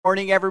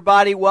Morning,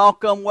 everybody.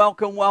 Welcome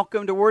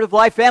to Word of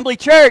Life Family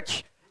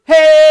Church.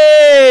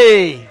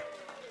 Hey!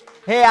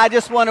 Hey, I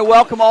just want to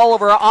welcome all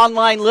of our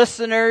online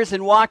listeners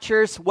and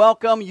watchers.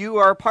 Welcome. You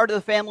are part of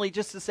the family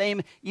just the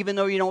same. Even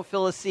though you don't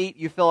fill a seat,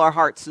 you fill our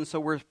hearts. And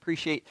so we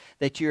appreciate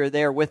that you're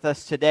there with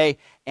us today.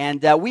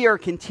 And we were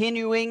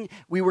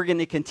going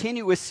to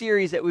continue a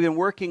series that we've been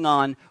working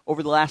on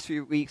over the last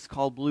few weeks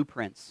called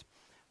Blueprints.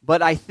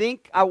 But I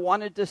think I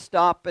wanted to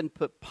stop and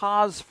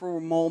pause for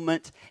a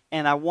moment,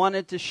 and I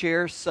wanted to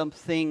share some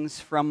things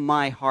from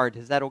my heart.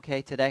 Is that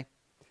okay today?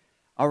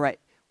 All right.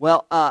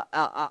 Well,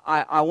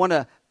 I want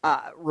to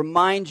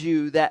remind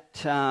you that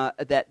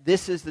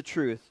this is the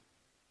truth.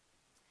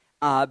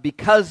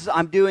 Because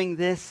I'm doing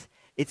this,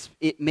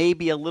 it may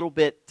be a little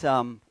bit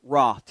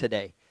raw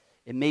today.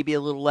 It may be a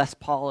little less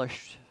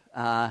polished.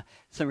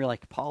 Some are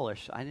like,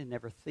 polish? I didn't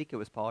ever think it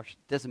was polished.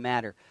 It doesn't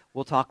matter.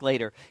 We'll talk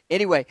later.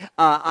 Anyway,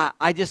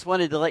 I just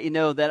wanted to let you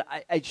know that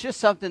it's just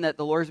something that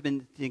the Lord's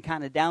been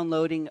kind of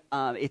downloading.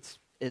 It's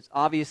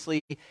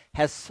obviously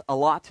has a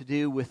lot to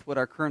do with what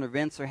our current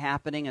events are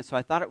happening, and so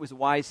I thought it was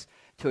wise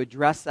to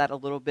address that a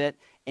little bit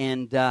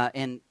and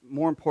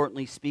more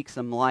importantly, speak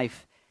some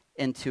life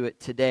into it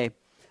today.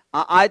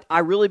 I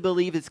really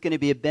believe it's going to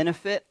be a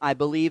benefit. I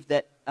believe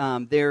that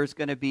there's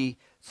going to be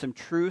some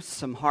truths,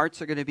 some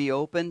hearts are going to be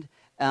opened,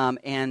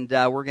 and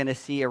we're going to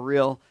see a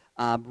real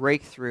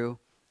breakthrough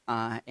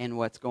in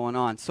what's going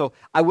on. So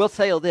I will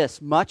tell you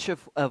this, much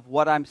of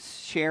what I'm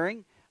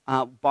sharing,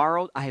 I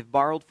have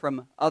borrowed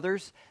from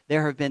others.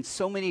 There have been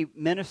so many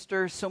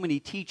ministers, so many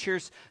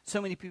teachers,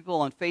 so many people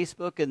on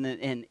Facebook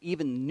and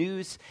even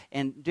news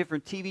and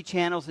different TV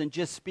channels and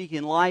just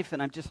speaking life,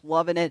 and I'm just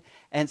loving it.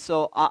 And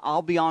so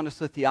I'll be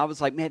honest with you. I was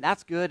like, man,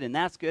 that's good, and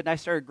that's good. And I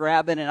started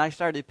grabbing, and I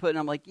started putting,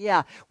 I'm like,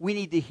 yeah, we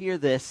need to hear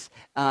this.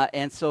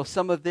 And so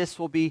some of this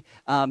will be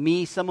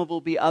me, some of it will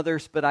be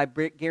others, but I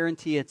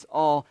guarantee it's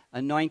all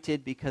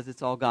anointed because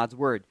it's all God's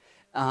Word.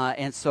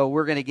 And so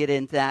we're going to get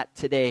into that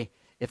today,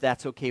 if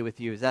that's okay with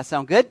you. Does that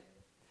sound good?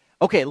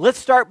 Okay, let's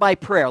start by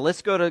prayer.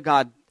 Let's go to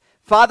God.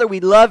 Father, we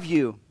love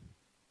you.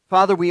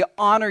 Father, we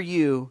honor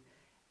you,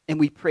 and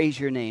we praise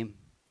your name.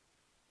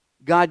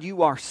 God,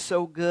 you are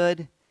so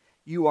good.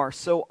 You are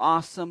so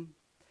awesome.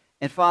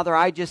 And Father,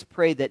 I just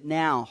pray that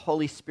now,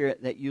 Holy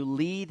Spirit, that you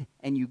lead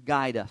and you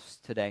guide us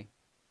today.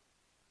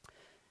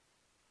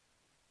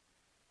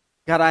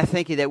 God, I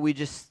thank you that we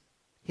just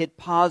hit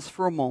pause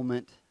for a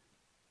moment,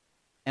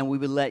 and we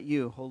would let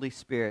you, Holy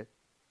Spirit,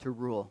 to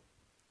rule,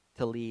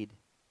 to lead.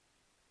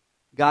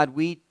 God,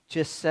 we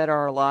just set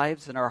our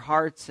lives and our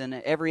hearts and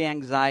every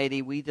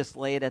anxiety, we just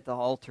lay it at the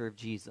altar of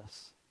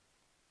Jesus,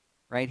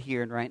 right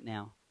here and right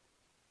now,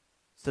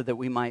 so that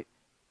we might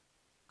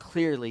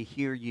clearly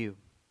hear you,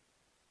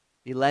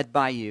 be led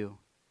by you,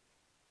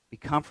 be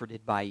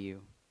comforted by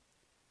you,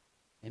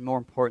 and more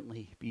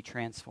importantly, be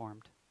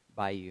transformed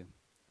by you.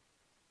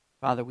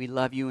 Father, we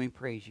love you and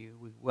praise you.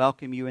 We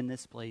welcome you in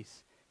this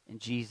place in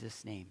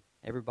Jesus' name.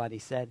 Everybody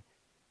said,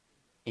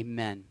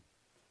 amen.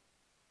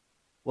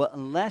 Well,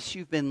 unless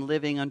you've been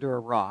living under a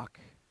rock,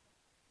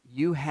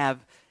 you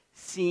have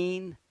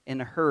seen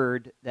and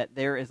heard that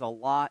there is a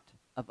lot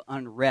of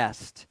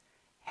unrest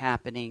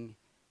happening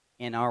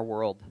in our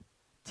world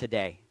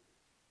today.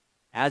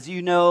 As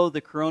you know, the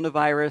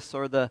coronavirus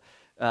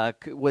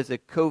or was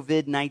it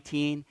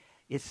COVID-19?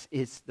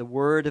 It's the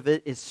word of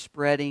it is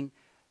spreading.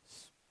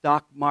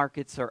 Stock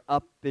markets are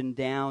up and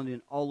down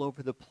and all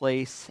over the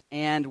place.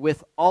 And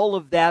with all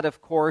of that,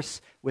 of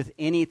course, with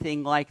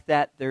anything like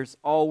that, there's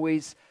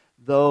always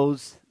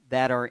those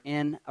that are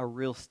in a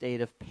real state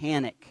of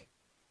panic.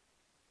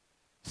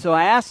 So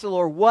I asked the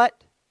Lord,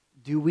 what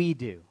do we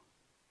do?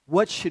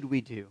 What should we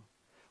do?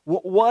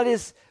 What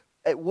is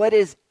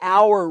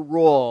our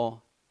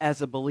role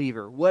as a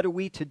believer? What are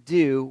we to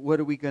do? What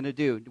are we going to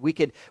do? We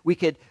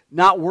could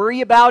not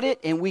worry about it,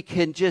 and we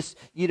can just,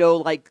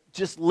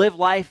 just live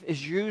life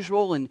as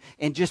usual and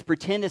just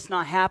pretend it's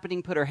not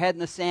happening, put our head in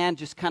the sand,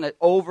 just kind of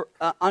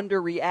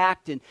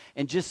underreact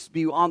and just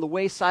be on the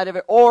wayside of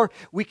it. Or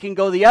we can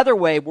go the other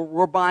way.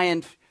 We're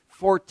buying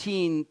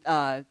 14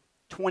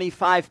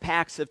 25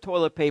 packs of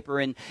toilet paper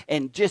and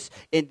hand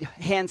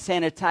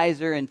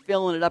sanitizer and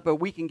filling it up, and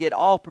we can get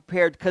all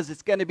prepared because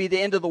it's going to be the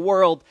end of the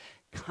world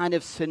kind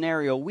of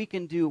scenario. We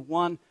can do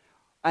one,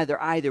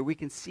 either. We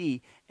can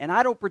see. And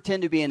I don't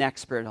pretend to be an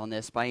expert on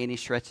this by any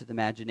stretch of the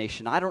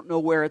imagination. I don't know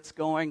where it's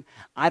going.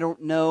 I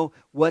don't know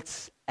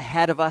what's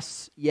ahead of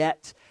us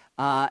yet.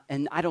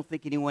 And I don't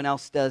think anyone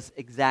else does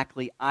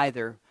exactly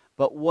either.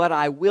 But what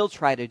I will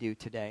try to do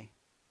today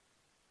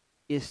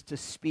is to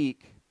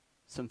speak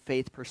some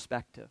faith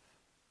perspective.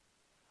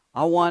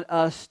 I want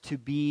us to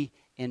be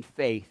in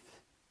faith.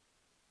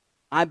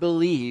 I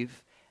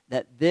believe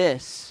that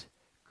this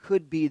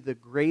could be the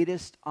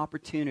greatest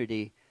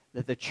opportunity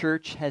that the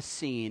church has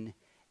seen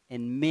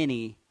in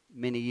many,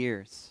 many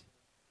years.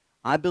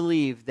 I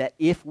believe that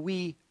if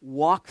we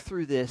walk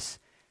through this,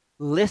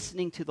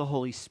 listening to the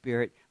Holy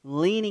Spirit,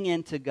 leaning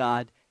into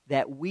God,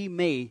 that we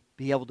may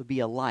be able to be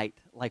a light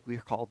like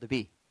we're called to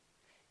be.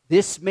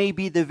 This may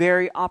be the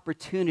very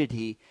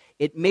opportunity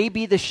It may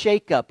be the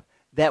shakeup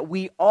that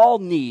we all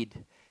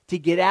need to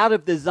get out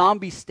of the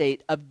zombie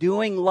state of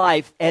doing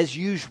life as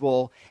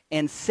usual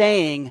and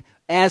saying,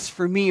 as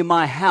for me and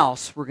my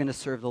house, we're going to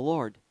serve the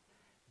Lord.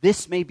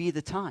 This may be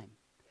the time.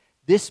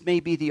 This may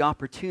be the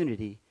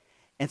opportunity.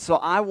 And so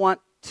I want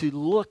to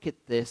look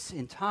at this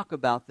and talk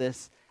about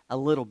this a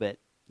little bit.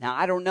 Now,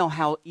 I don't know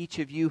how each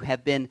of you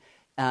have been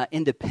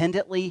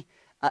independently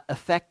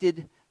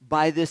affected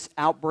by this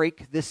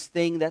outbreak, this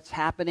thing that's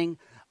happening.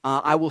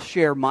 I will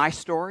share my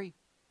story.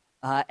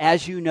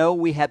 As you know,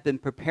 we have been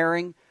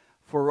preparing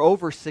for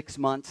over 6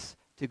 months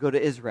to go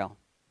to Israel.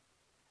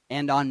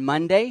 And on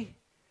Monday,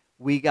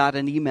 we got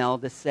an email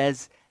that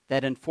says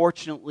that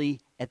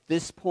unfortunately, at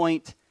this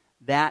point,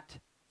 that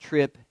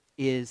trip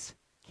is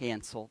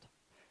canceled.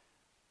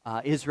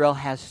 Israel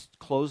has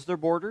closed their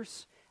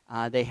borders.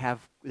 They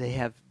have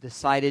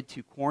decided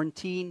to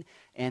quarantine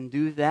and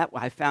do that.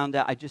 I found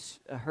out. I just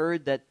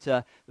heard that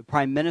the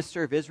Prime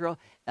Minister of Israel,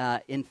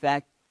 in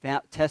fact,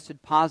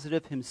 tested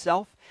positive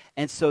himself.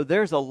 And so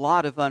there's a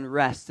lot of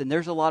unrest and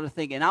there's a lot of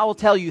thinking. And I will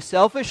tell you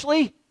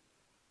selfishly,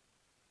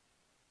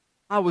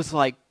 I was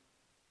like,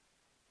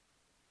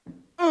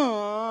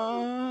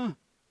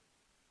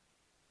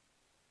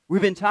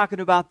 We've been talking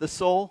about the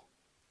soul.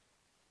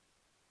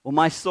 Well,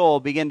 my soul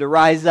began to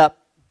rise up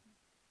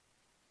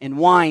and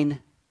whine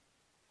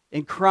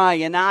and cry,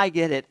 and I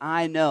get it.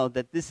 I know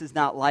that this is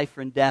not life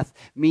and death,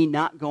 me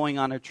not going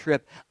on a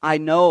trip. I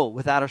know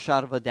without a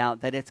shadow of a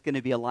doubt that it's going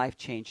to be a life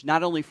change,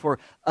 not only for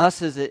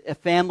us as a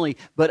family,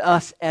 but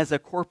us as a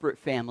corporate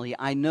family.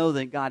 I know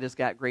that God has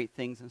got great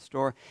things in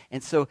store,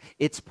 and so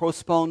it's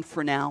postponed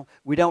for now.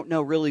 We don't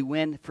know really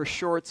when for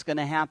sure it's going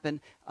to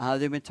happen.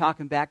 They've been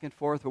talking back and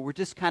forth, but we're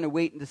just kind of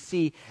waiting to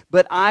see.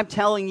 But I'm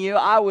telling you,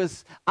 I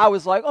was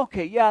like,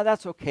 okay, yeah,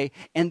 that's okay.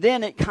 And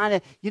then it kind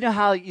of, you know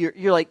how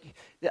you're like,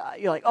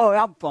 oh,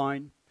 I'm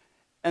fine.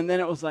 And then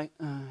it was like,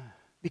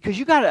 because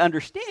you got to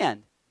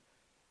understand,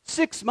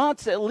 6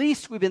 months at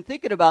least we've been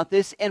thinking about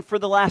this, and for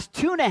the last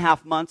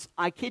 2.5 months,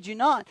 I kid you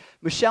not,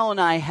 Michelle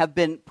and I have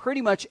been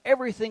pretty much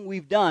everything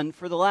we've done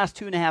for the last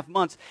 2.5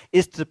 months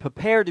is to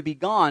prepare to be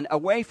gone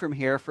away from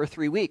here for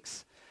 3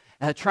 weeks.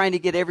 Trying to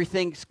get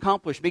everything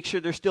accomplished, make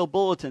sure there's still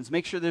bulletins,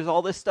 make sure there's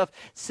all this stuff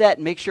set,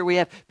 and make sure we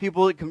have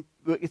people that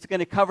it's going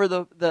to cover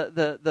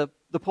the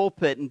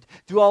pulpit and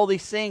do all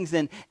these things.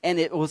 And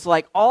it was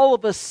like all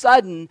of a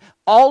sudden,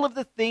 all of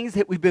the things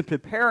that we've been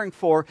preparing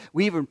for,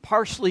 we even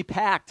partially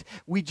packed.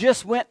 We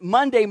just went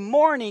Monday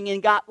morning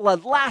and got the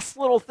last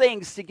little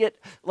things to get,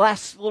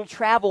 last little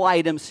travel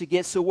items to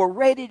get, so we're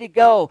ready to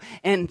go.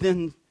 And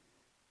then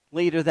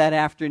later that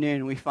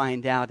afternoon, we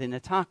find out, and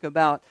to talk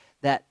about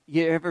that,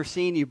 you ever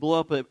seen, you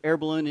blow up an air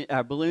balloon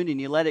and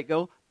you let it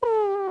go?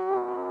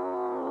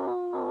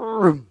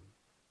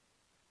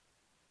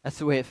 That's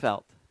the way it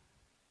felt.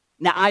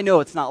 Now, I know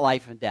it's not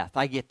life and death.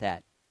 I get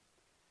that.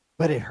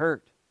 But it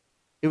hurt.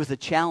 It was a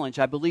challenge.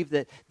 I believe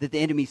that the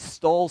enemy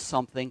stole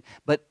something,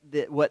 but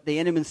what the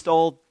enemy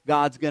stole,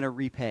 God's going to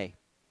repay.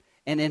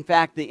 And in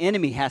fact, the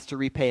enemy has to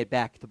repay it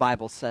back, the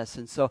Bible says.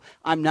 And so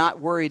I'm not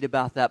worried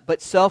about that.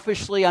 But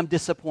selfishly, I'm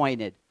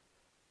disappointed.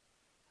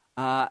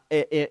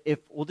 If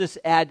we'll just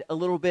add a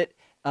little bit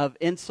of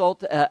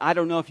insult, I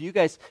don't know if you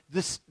guys,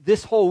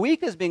 this whole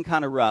week has been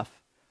kind of rough.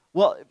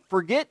 Well,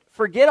 forget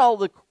all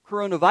the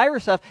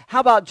coronavirus stuff. How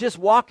about just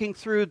walking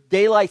through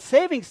daylight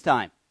savings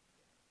time?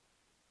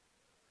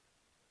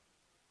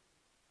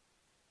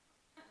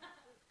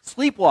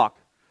 Sleepwalk.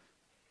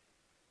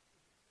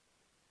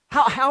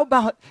 How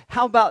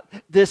about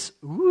this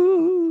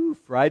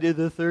Friday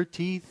the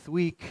 13th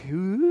week?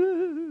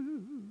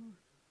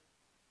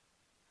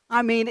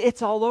 I mean,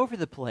 it's all over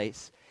the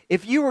place.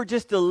 If you were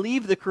just to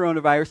leave the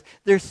coronavirus,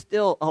 there's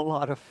still a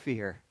lot of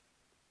fear.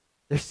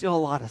 There's still a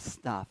lot of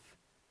stuff.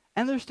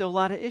 And there's still a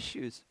lot of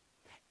issues.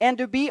 And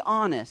to be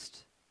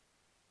honest,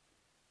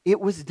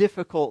 it was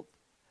difficult,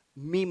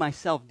 me,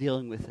 myself,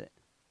 dealing with it.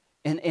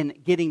 And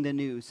getting the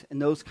news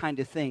and those kind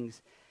of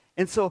things.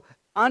 And so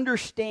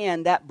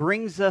understand that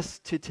brings us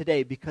to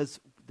today,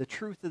 because the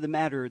truth of the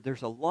matter,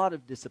 there's a lot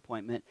of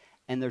disappointment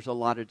and there's a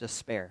lot of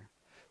despair.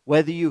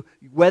 Whether you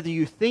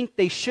think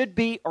they should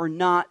be or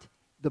not,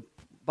 the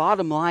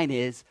bottom line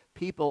is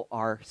people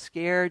are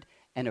scared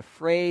and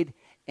afraid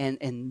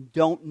and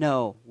don't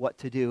know what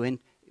to do. And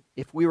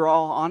if we were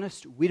all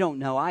honest, we don't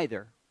know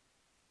either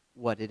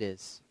what it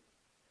is.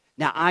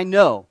 Now, I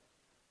know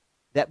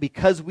that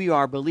because we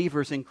are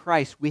believers in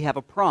Christ, we have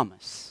a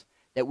promise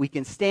that we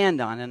can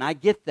stand on. And I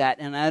get that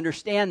and I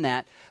understand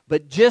that.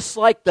 But just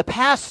like the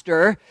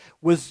pastor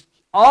was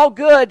all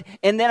good,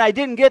 and then I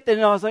didn't get that,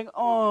 and I was like,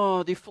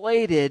 oh,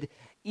 deflated.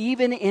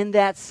 Even in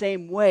that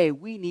same way,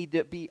 we need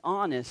to be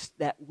honest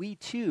that we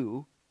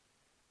too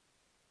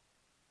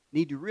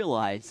need to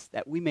realize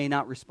that we may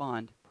not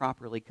respond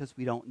properly because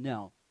we don't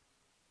know.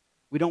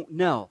 We don't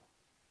know.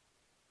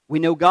 We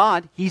know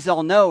God, He's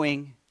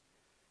all-knowing,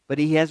 but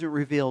He hasn't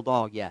revealed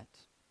all yet.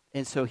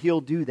 And so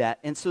He'll do that.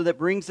 And so that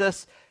brings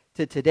us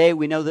to today.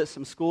 We know that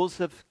some schools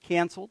have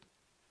canceled.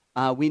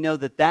 We know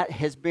that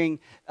has been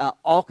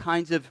all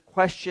kinds of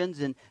questions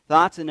and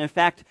thoughts. And in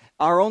fact,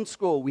 our own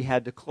school we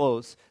had to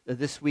close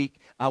this week.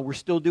 We're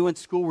still doing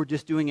school. We're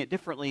just doing it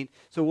differently.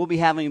 So we'll be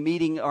having a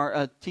meeting.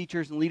 Our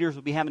teachers and leaders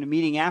will be having a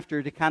meeting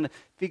after to kind of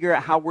figure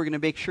out how we're going to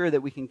make sure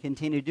that we can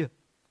continue to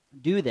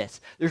do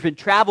this. There's been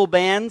travel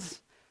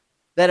bans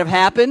that have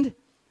happened.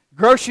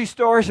 Grocery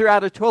stores are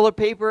out of toilet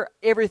paper.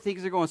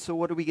 Everything's going. So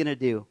what are we going to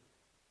do?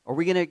 Are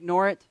we going to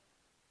ignore it?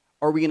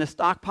 Are we going to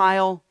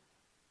stockpile?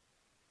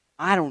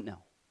 I don't know.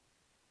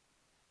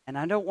 And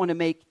I don't want to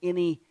make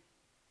any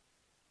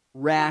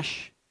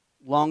rash,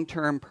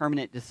 long-term,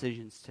 permanent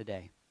decisions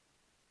today.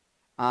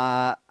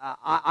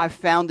 I've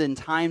found in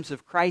times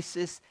of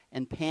crisis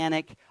and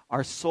panic,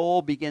 our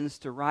soul begins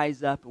to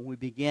rise up and we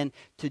begin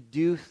to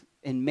do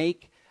and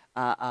make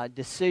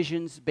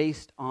decisions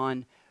based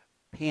on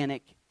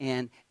panic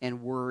and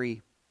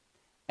worry.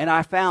 And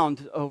I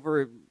found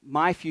over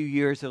my few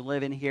years of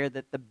living here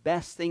that the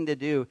best thing to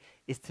do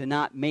is to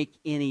not make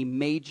any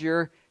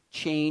major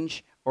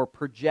change or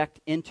project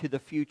into the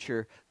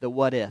future the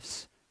what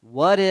ifs.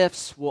 What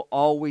ifs will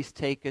always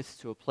take us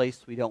to a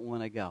place we don't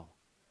want to go.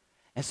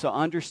 And so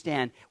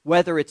understand,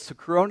 whether it's the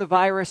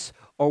coronavirus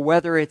or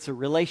whether it's a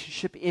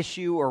relationship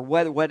issue or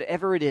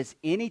whatever it is,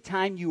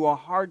 anytime you are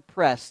hard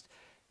pressed,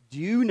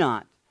 do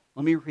not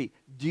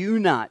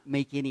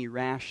make any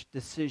rash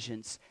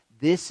decisions.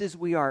 This is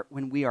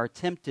when we are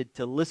tempted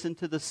to listen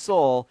to the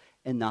soul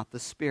and not the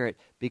spirit.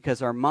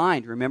 Because our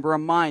mind, remember our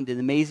mind, an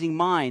amazing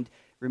mind,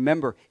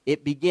 remember,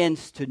 it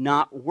begins to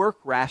not work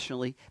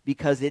rationally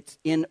because it's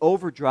in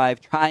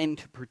overdrive trying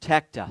to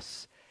protect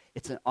us.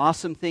 It's an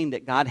awesome thing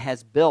that God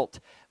has built,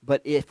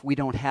 but if we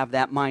don't have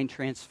that mind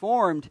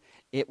transformed,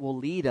 it will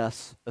lead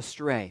us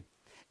astray.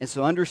 And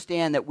so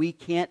understand that we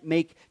can't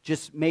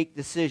just make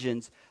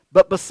decisions.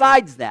 But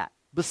besides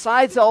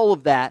all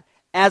of that,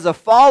 as a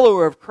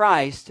follower of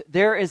Christ,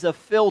 there is a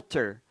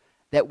filter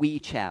that we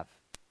each have.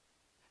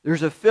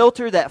 There's a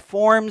filter that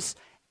forms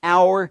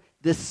our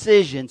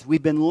decisions.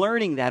 We've been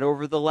learning that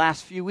over the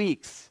last few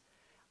weeks.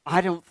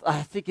 I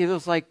think it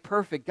was like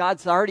perfect.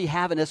 God's already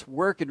having us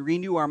work and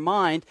renew our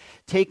mind,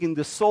 taking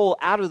the soul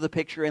out of the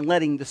picture and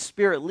letting the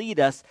Spirit lead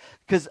us,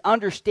 because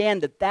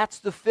understand that that's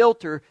the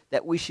filter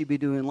that we should be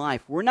doing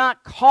life. We're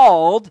not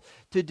called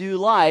to do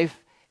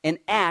life and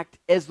act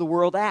as the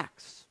world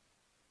acts.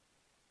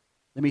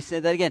 Let me say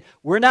that again.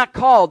 We're not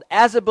called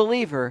as a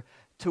believer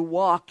to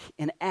walk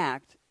and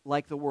act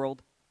like the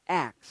world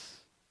acts.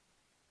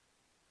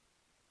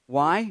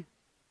 Why?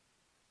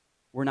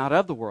 We're not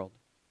of the world.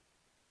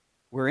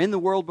 We're in the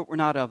world, but we're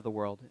not of the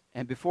world.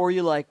 And before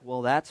you're like,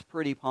 well, that's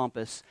pretty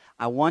pompous,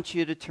 I want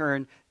you to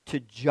turn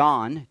to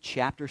John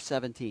chapter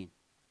 17.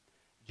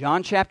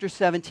 John chapter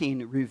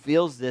 17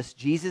 reveals this.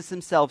 Jesus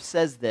himself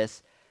says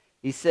this.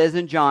 He says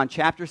in John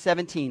chapter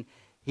 17,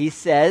 he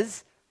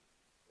says,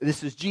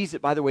 this is Jesus,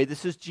 by the way,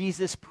 this is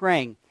Jesus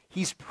praying.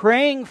 He's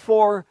praying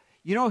for,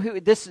 we know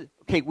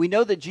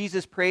that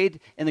Jesus prayed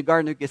in the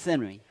Garden of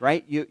Gethsemane,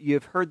 right?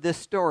 You've heard this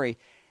story.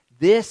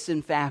 This,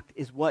 in fact,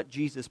 is what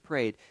Jesus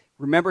prayed.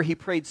 Remember, he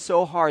prayed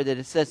so hard that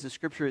it says in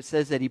Scripture, it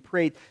says that he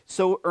prayed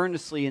so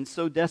earnestly and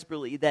so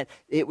desperately that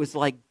it was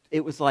like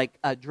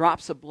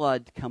drops of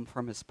blood come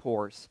from his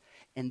pores.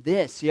 And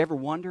this, you ever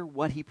wonder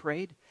what he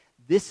prayed?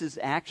 This is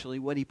actually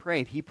what he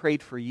prayed. He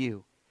prayed for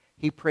you.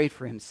 He prayed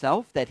for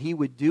himself, that he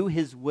would do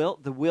his will,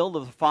 the will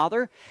of the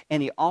Father,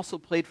 and he also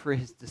prayed for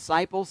his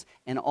disciples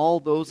and all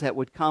those that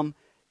would come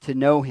to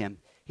know him.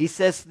 He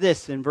says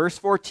this in verse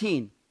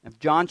 14 of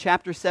John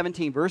chapter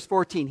 17, verse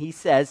 14, he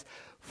says,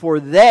 for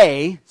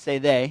they, say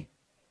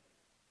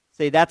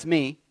that's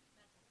me.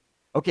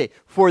 Okay,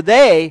 for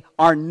they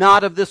are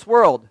not of this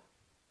world,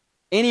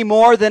 any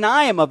more than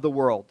I am of the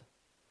world.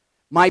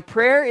 My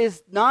prayer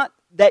is not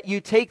that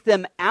you take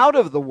them out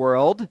of the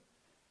world,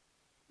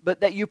 but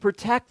that you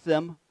protect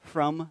them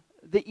from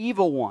the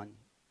evil one.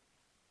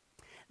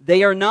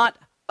 They are not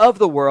of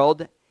the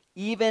world,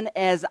 even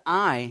as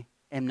I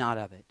am not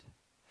of it.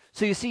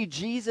 So you see,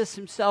 Jesus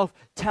himself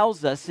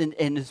tells us and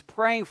is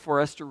praying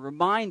for us to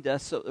remind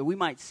us so that we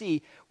might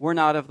see we're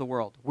not of the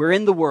world. We're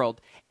in the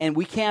world. And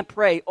we can't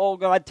pray, oh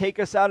God, take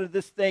us out of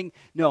this thing.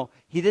 No,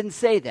 he didn't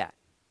say that.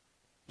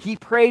 He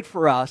prayed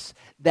for us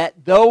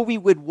that though we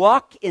would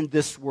walk in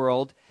this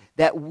world,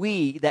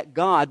 that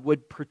God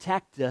would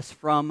protect us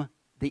from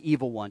the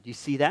evil one. Do you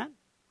see that?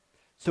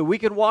 So we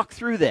can walk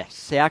through this.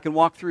 Say, I can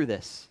walk through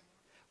this.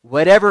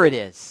 Whatever it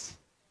is,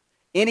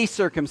 any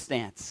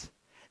circumstance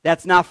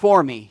that's not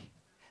for me,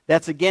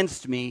 that's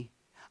against me,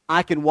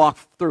 I can walk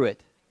through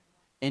it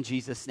in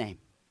Jesus' name.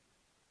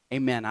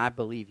 Amen. I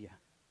believe you.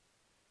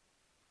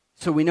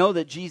 So we know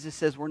that Jesus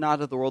says we're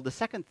not of the world. The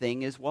second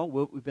thing is, what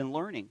we've been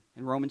learning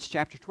in Romans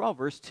chapter 12,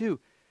 verse 2.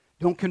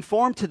 Don't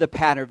conform to the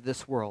pattern of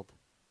this world.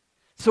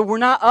 So we're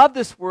not of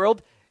this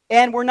world,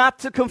 and we're not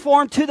to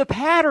conform to the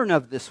pattern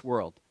of this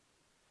world.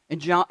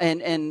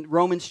 In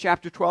Romans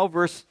chapter 12,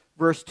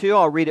 verse 2,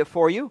 I'll read it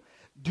for you.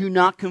 Do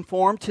not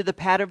conform to the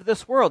pattern of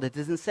this world. It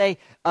doesn't say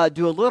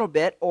do a little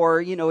bit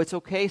or, it's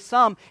okay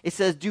some. It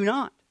says do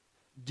not.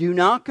 Do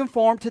not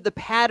conform to the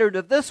pattern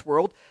of this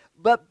world,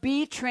 but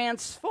be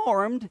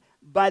transformed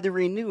by the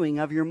renewing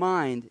of your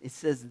mind. It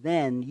says,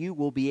 then you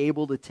will be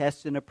able to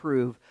test and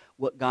approve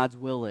what God's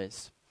will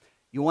is.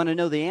 You want to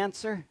know the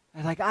answer?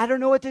 I'm like, I don't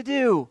know what to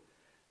do.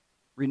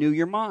 Renew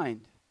your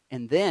mind.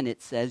 And then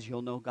it says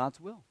you'll know God's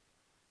will.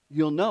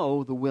 You'll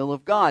know the will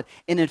of God.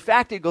 And in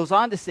fact, it goes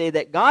on to say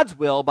that God's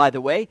will, by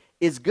the way,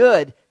 is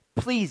good,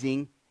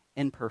 pleasing,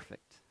 and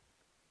perfect.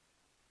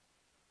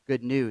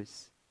 Good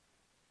news.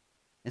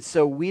 And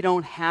so we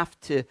don't have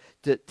to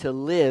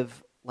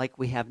live like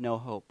we have no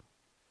hope.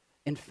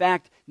 In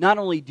fact, not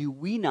only do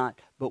we not,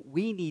 but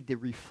we need to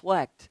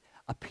reflect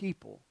a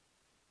people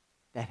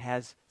that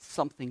has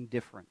something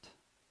different.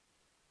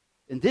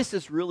 And this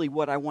is really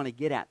what I want to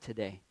get at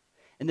today.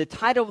 And the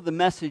title of the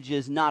message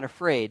is Not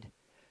Afraid,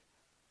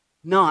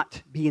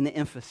 not being the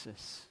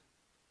emphasis.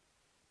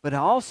 But I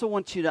also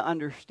want you to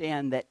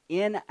understand that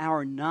in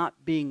our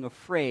not being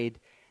afraid,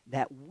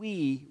 that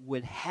we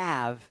would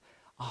have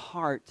a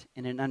heart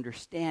and an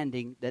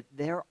understanding that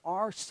there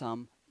are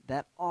some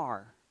that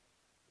are.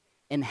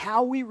 And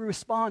how we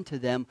respond to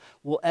them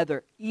will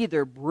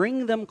either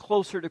bring them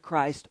closer to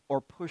Christ or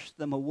push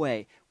them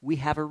away. We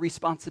have a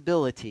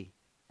responsibility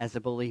as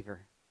a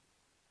believer.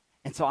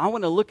 And so I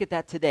want to look at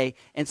that today.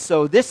 And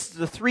so this is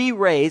the 3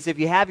 ways. If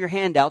you have your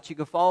handouts, you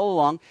can follow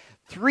along.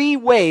 3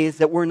 ways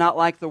that we're not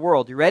like the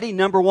world. You ready?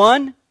 Number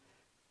 1,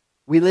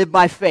 we live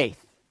by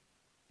faith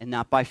and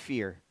not by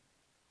fear.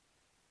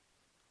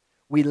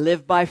 We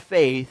live by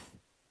faith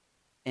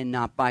and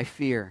not by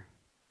fear.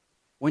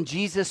 When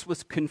Jesus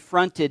was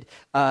confronted,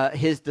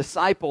 his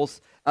disciples,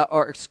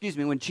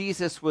 when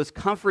Jesus was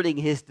comforting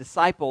his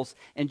disciples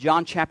in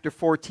John chapter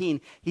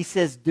 14, he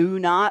says, do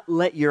not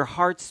let your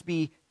hearts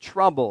be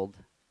troubled.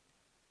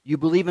 You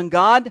believe in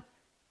God?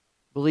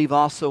 Believe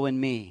also in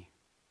me.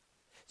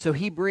 So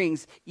he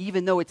brings,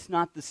 even though it's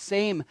not the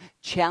same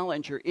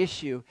challenge or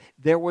issue,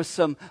 there was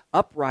some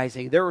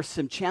uprising, there was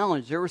some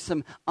challenge, there were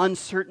some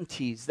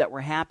uncertainties that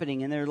were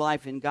happening in their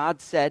life. And God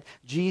said,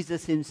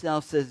 Jesus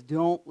himself says,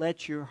 don't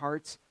let your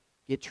hearts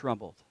get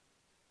troubled.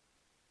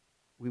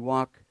 We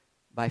walk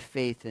by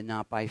faith and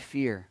not by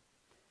fear.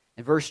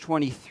 In verse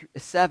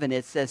 27,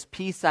 it says,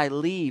 peace I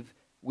leave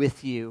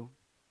with you.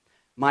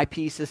 My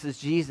peace, this is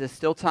Jesus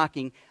still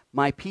talking,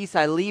 my peace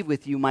I leave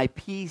with you, my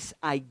peace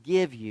I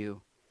give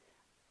you.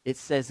 It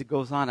says, it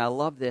goes on, I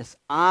love this,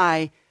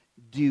 I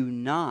do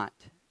not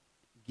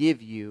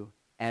give you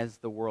as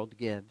the world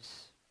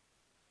gives.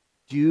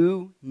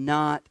 Do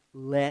not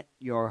let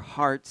your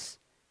hearts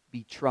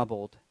be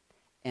troubled,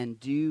 and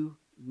do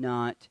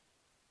not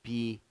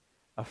be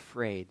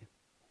afraid.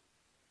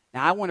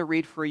 Now I want to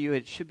read for you,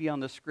 it should be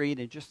on the screen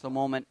in just a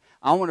moment.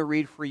 I want to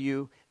read for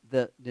you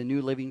the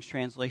New Living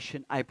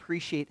Translation. I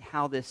appreciate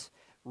how this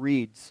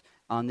reads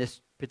on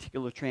this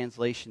particular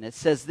translation. It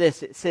says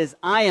this, it says,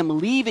 I am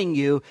leaving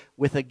you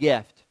with a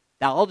gift.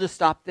 Now I'll just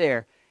stop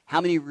there.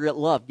 How many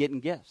love getting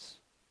gifts?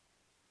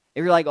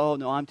 If you're like, oh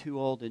no, I'm too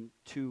old and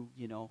too,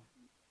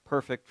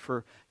 perfect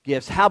for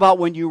gifts. How about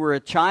when you were a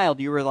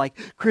child, you were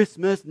like,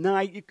 Christmas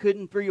night, you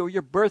couldn't, or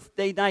your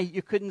birthday night,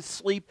 you couldn't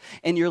sleep,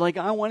 and you're like,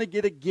 I want to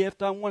get a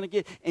gift,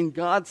 and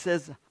God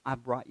says, I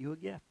brought you a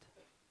gift.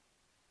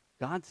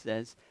 God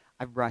says,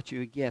 I've brought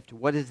you a gift.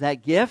 What is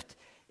that gift?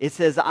 It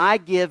says, I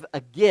give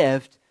a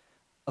gift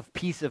of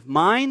peace of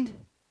mind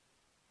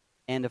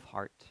and of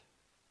heart.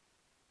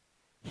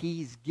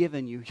 He's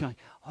given you, you're like,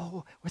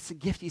 oh, what's the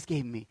gift he's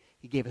given me?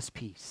 He gave us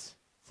peace.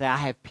 Say, I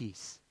have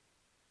peace.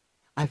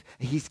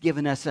 He's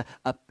given us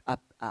a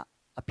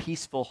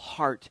peaceful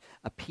heart,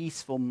 a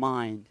peaceful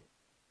mind.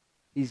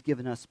 He's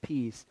given us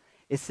peace.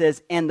 It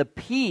says, and the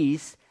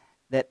peace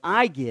that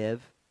I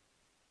give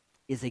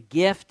is a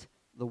gift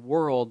the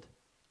world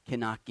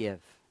cannot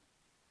give.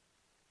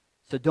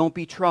 So don't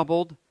be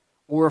troubled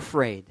or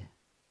afraid.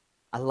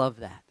 I love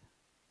that.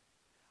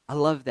 I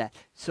love that.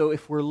 So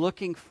if we're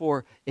looking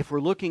for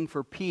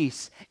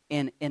peace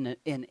in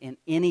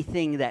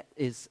anything that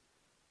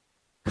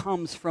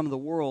comes from the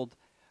world,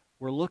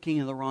 we're looking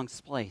in the wrong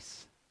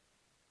place.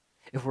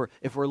 If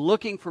we're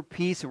looking for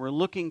peace and we're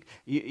looking,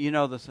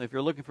 if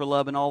you're looking for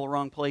love in all the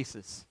wrong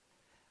places,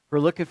 we're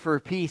looking for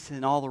peace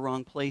in all the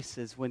wrong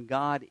places when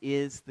God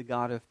is the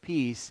God of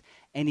peace,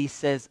 and He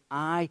says,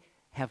 I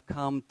have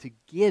come to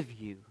give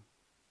you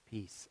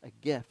peace, a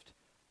gift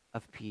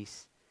of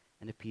peace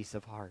and a peace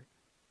of heart.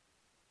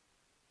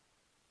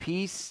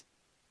 Peace,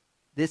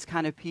 this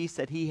kind of peace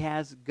that He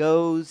has,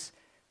 goes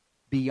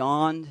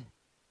beyond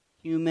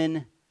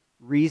human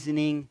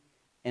reasoning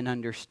and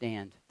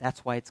understand.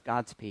 That's why it's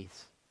God's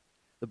peace.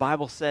 The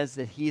Bible says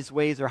that His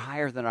ways are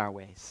higher than our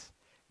ways,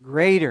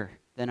 greater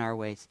than our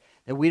ways,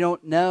 that we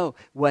don't know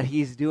what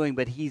He's doing,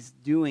 but He's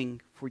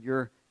doing for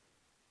your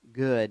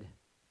good.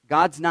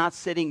 God's not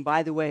sitting,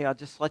 by the way, I'll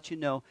just let you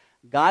know,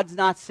 God's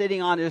not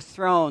sitting on His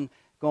throne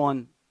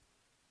going,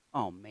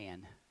 oh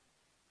man,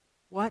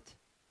 what?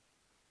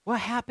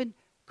 What happened?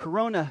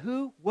 Corona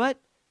who? What?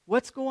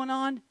 What's going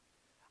on?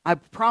 I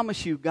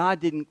promise you,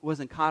 God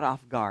wasn't caught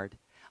off guard.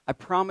 I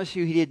promise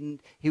you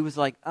he was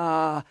like,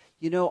 I'm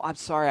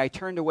sorry, I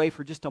turned away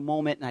for just a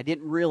moment and I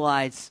didn't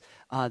realize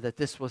that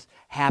this was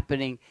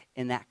happening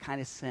in that kind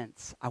of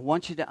sense. I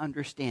want you to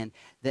understand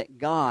that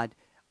God,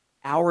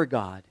 our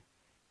God,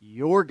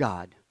 your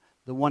God,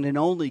 the one and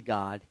only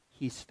God,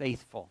 He's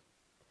faithful.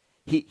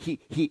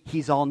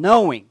 He's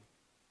all-knowing.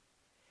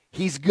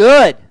 He's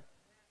good.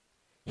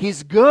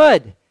 He's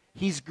good.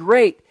 He's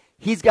great.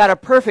 He's got a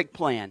perfect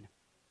plan.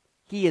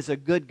 He is a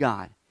good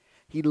God.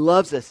 He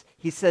loves us.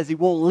 He says He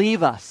won't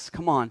leave us.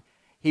 Come on.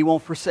 He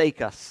won't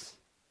forsake us.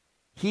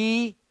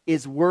 He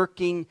is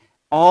working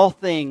all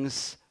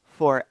things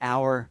for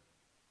our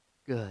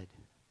good.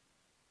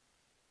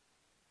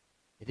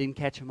 It didn't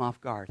catch Him off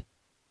guard.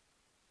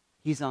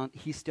 He's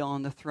still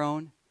on the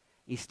throne.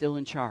 He's still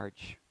in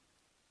charge.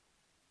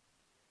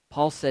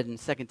 Paul said in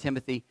 2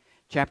 Timothy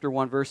chapter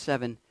 1, verse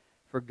 7,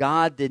 "For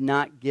God did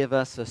not give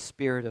us a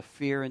spirit of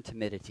fear and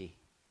timidity,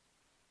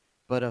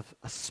 but of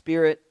a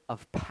spirit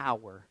of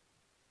power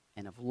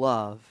and of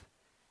love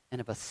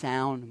and of a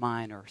sound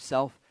mind," or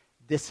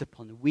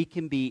self-discipline. We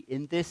can be,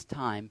 in this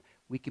time,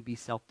 we can be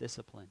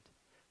self-disciplined.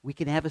 We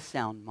can have a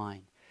sound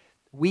mind.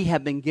 We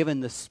have been given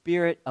the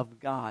Spirit of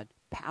God,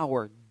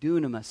 power,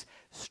 dunamis,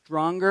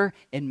 stronger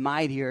and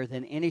mightier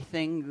than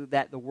anything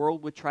that the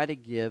world would try to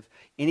give,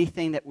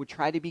 anything that would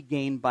try to be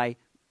gained by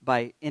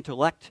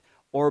intellect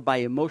or by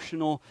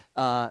emotional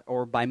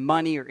or by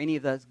money or any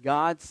of those.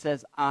 God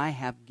says, I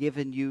have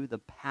given you the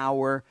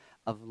power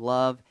of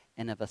love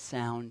and of a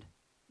sound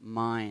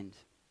mind.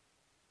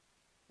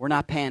 We're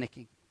not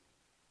panicking.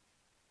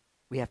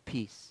 We have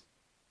peace.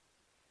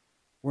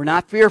 We're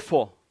not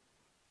fearful.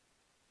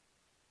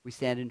 We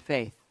stand in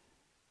faith.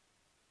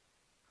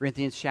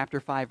 Corinthians chapter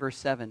 5, verse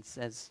 7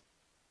 says,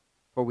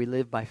 "For we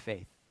live by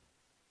faith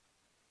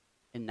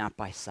and not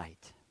by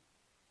sight,"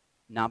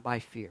 not by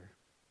fear.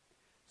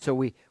 So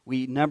we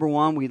number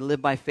one, we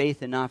live by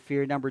faith and not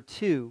fear. Number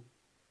two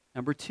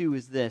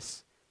is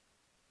this.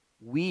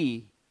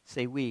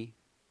 Say we.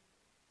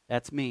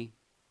 That's me.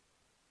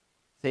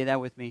 Say that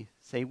with me.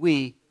 Say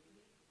we.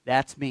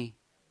 That's me.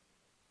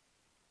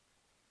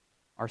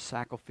 Are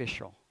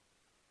sacrificial,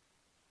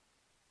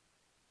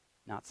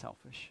 not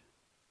selfish.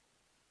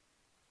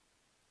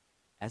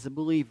 As a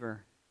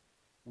believer,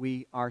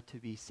 we are to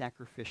be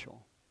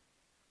sacrificial.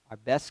 Our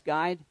best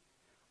guide,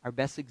 our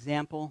best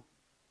example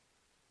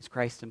is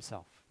Christ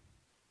Himself.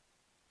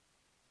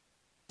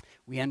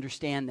 We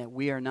understand that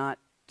we are not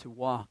to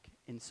walk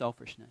in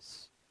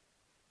selfishness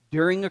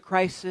during a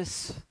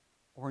crisis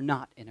or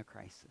not in a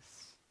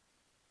crisis.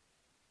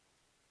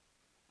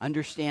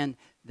 Understand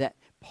that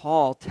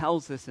Paul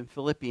tells us in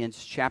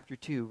Philippians chapter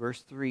 2,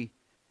 verse 3,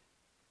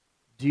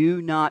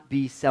 do not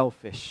be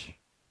selfish.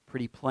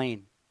 Pretty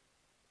plain.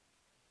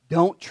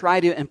 Don't try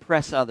to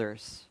impress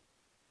others.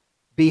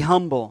 Be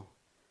humble,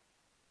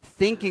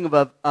 thinking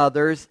of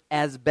others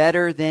as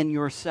better than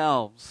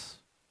yourselves.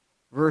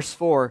 Verse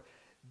 4,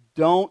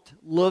 don't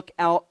look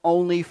out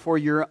only for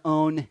your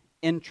own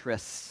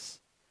interests,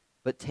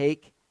 but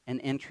take an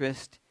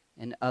interest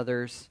in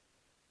others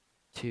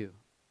too.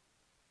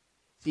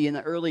 See, in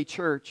the early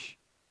church,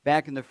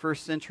 back in the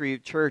first century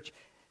of church,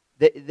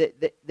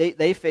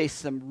 they faced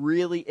some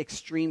really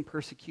extreme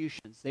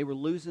persecutions. They were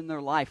losing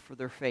their life for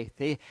their faith.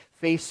 They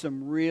faced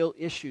some real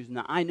issues.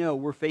 Now, I know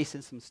we're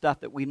facing some stuff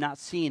that we've not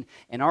seen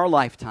in our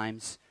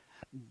lifetimes,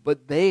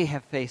 but they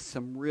have faced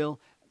some real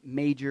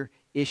major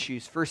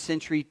issues. First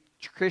century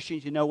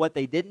Christians, you know what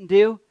they didn't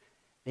do?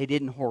 They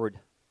didn't hoard.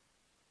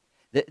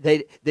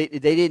 They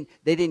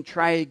didn't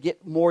try to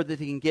get more than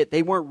they can get.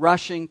 They weren't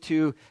rushing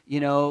to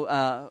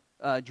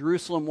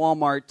Jerusalem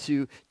Walmart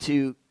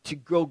to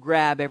go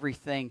grab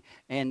everything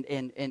and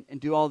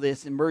do all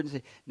this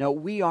emergency. No,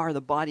 we are the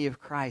body of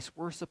Christ.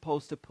 We're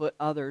supposed to put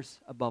others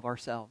above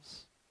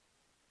ourselves.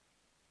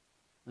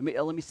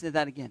 Let me say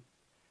that again.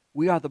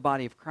 We are the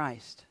body of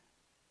Christ.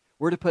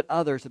 We're to put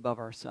others above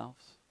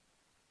ourselves.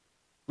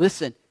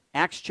 Listen,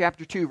 Acts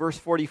chapter 2, verse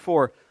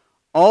 44.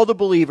 All the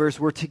believers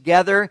were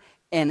together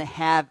and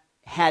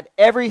had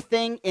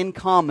everything in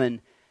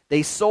common.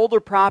 They sold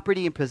their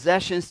property and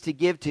possessions to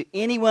give to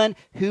anyone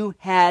who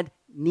had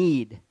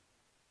need.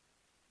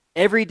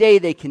 Every day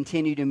they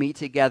continued to meet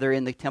together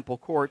in the temple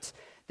courts.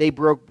 They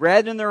broke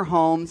bread in their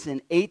homes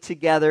and ate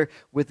together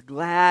with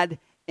glad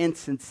and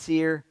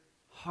sincere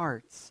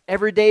hearts.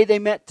 Every day they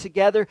met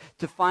together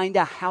to find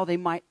out how they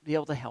might be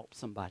able to help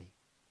somebody.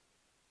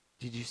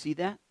 Did you see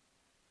that?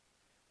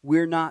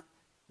 We're not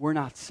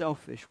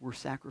selfish. We're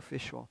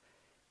sacrificial.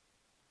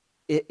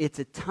 It's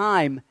a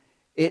time.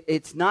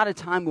 It's not a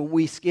time when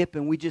we skip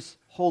and we just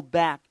hold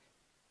back.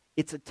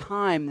 It's a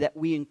time that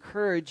we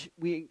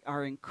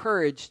are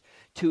encouraged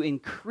to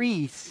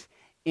increase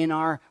in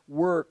our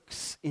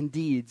works and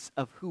deeds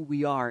of who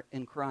we are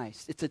in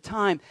Christ. It's a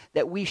time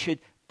that we should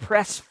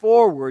press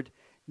forward,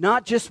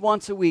 not just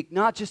once a week,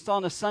 not just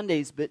on the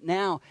Sundays, but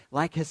now,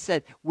 like I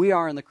said, we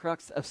are in the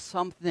crux of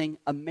something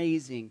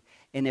amazing.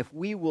 And if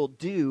we will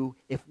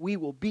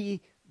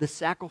be the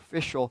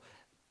sacrificial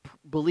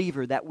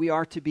believer that we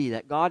are to be,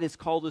 that God has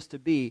called us to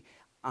be,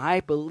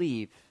 I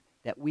believe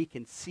that we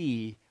can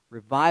see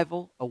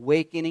revival,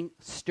 awakening,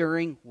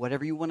 stirring,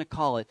 whatever you want to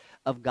call it,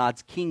 of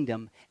God's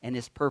kingdom and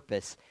His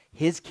purpose.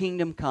 His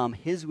kingdom come,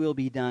 His will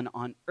be done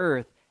on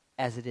earth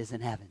as it is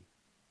in heaven.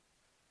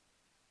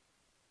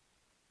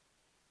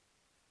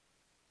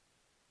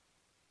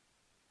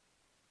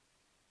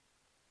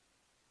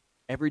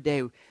 Every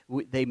day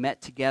they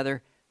met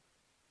together.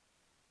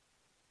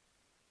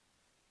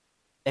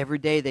 Every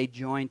day they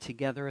joined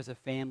together as a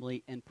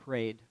family and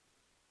prayed.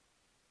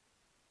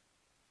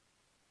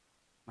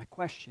 My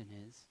question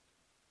is,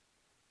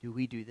 do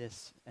we do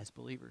this as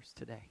believers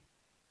today?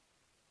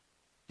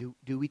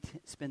 Do we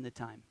spend the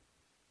time?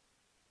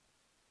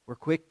 We're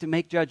quick to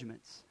make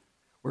judgments.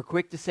 We're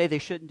quick to say they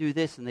shouldn't do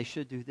this and they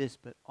should do this,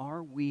 but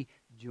are we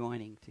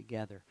joining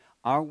together?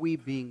 Are we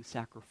being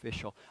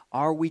sacrificial?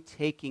 Are we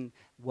taking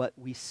what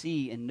we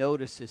see and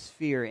notice as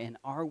fear, and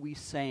are we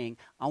saying,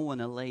 I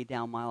want to lay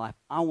down my life.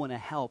 I want to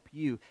help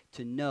you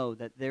to know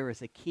that there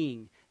is a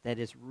king that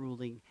is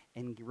ruling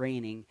and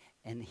reigning,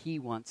 and he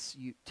wants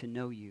you to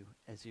know you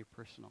as your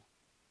personal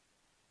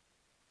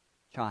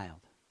child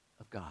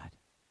of God.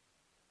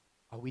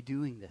 Are we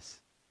doing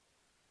this?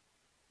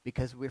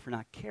 Because if we're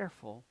not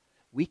careful,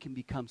 we can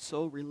become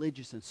so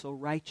religious and so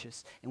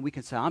righteous, and we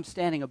can say, I'm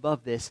standing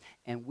above this,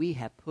 and we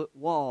have put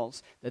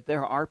walls that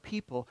there are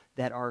people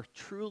that are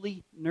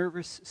truly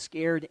nervous,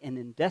 scared, and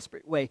in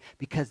desperate way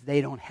because they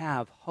don't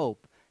have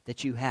hope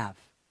that you have.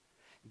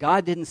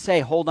 God didn't say,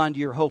 hold on to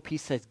your hope. He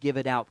says, give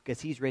it out because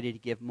He's ready to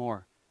give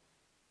more.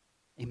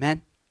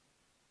 Amen?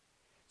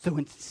 So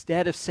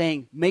instead of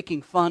saying,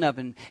 making fun of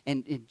and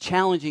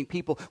challenging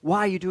people,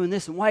 why are you doing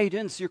this and why are you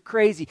doing this? You're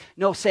crazy.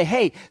 No, say,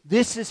 hey,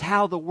 this is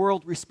how the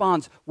world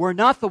responds. We're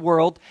not the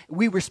world.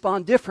 We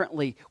respond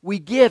differently. We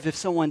give if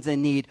someone's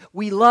in need.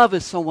 We love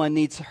if someone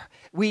needs,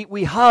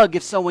 we hug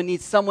if someone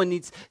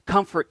needs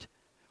comfort.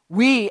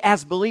 We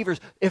as believers,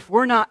 if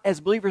we're not as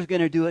believers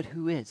going to do it,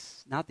 who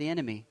is? Not the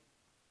enemy.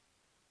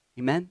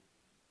 Amen?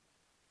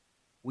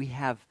 We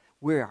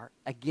are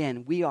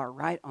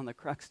right on the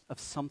crux of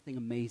something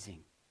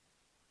amazing.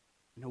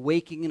 An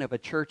awakening of a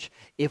church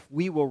if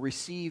we will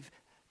receive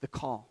the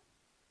call.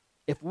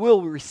 If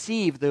we'll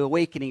receive the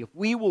awakening, if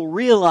we will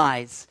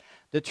realize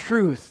the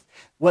truth,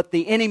 what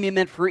the enemy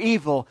meant for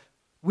evil,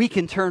 we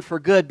can turn for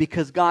good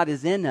because God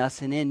is in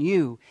us and in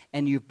you,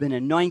 and you've been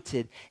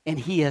anointed, and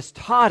He has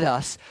taught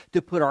us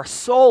to put our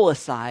soul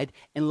aside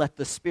and let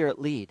the Spirit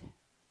lead.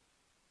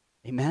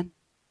 Amen?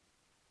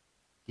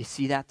 You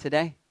see that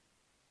today?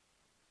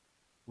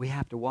 We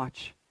have to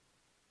watch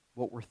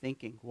what we're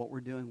thinking, what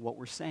we're doing, what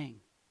we're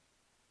saying.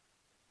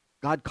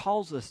 God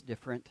calls us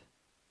different,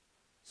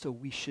 so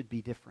we should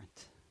be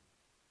different.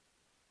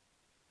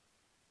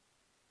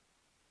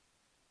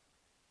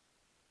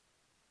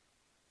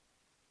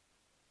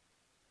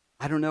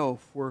 I don't know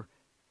if we're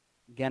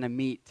going to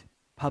meet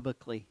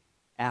publicly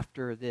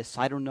after this.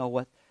 I don't know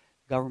what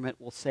government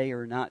will say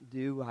or not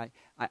do. I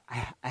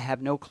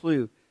have no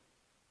clue.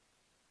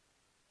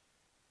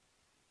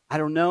 I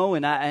don't know,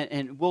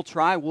 and we'll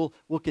try. We'll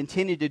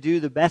continue to do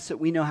the best that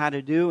we know how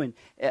to do, and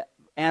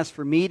as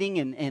for meeting,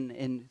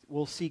 and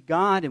we'll seek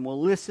God and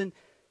we'll listen.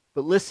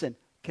 But listen,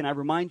 can I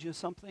remind you of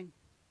something?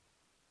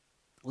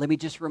 Let me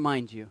just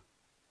remind you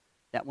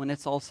that when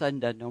it's all said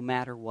and done, no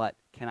matter what,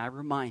 can I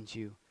remind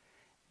you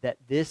that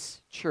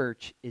this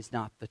church is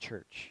not the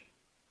church.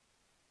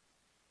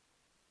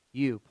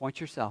 You,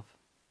 point yourself.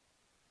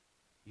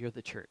 You're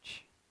the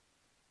church.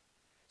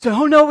 So,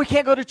 oh no, we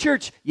can't go to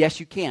church. Yes,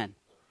 you can.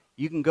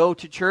 You can go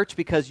to church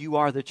because you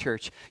are the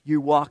church. You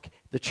walk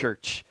the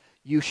church.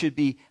 You should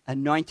be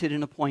anointed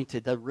and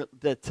appointed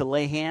to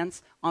lay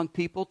hands on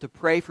people, to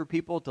pray for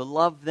people, to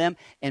love them,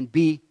 and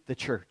be the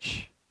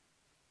church.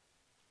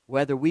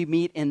 Whether we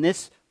meet in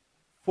this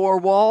four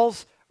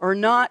walls or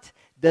not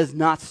does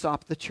not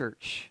stop the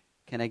church.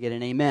 Can I get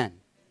an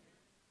amen?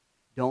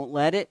 Don't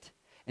let it.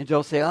 And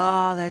don't say,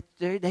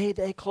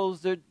 they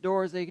closed their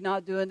doors, they're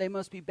not doing, they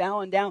must be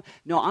bowing down.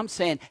 No, I'm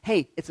saying,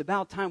 hey, it's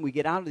about time we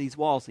get out of these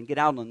walls and get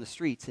out on the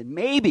streets and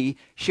maybe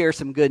share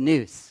some good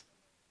news.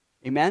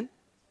 Amen?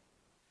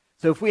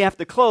 So if we have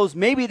to close,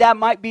 maybe that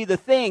might be the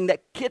thing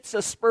that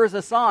spurs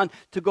us on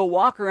to go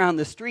walk around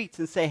the streets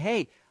and say,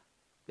 hey,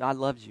 God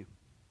loves you.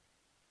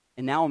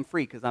 And now I'm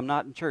free because I'm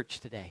not in church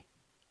today.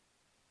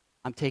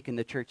 I'm taking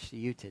the church to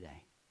you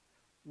today.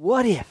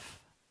 What if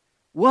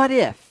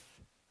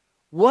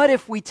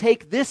we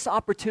take this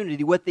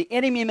opportunity, what the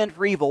enemy meant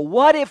for evil,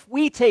 what if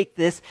we take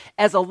this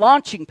as a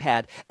launching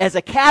pad, as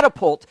a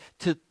catapult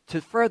to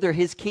further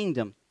His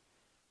kingdom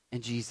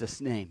in Jesus'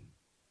 name?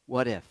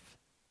 What if?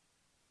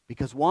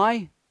 Because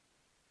why?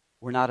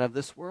 We're not of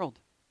this world.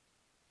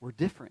 We're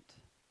different.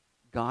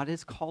 God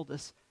has called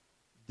us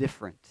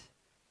different.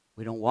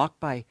 We don't walk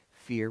by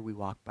fear, we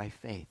walk by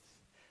faith.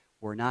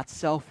 We're not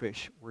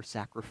selfish, we're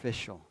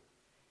sacrificial.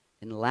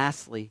 And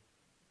lastly,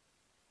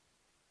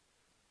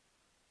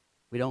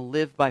 we don't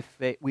live by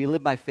faith. We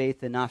live by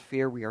faith and not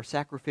fear. We are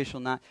sacrificial,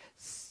 not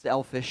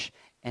selfish.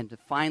 And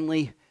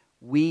finally,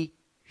 we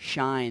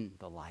shine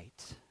the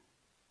light.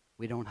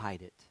 We don't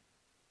hide it.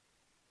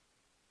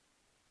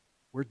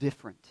 We're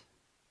different.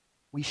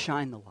 We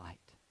shine the light.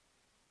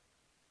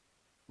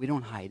 We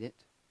don't hide it.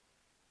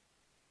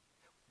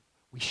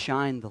 We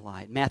shine the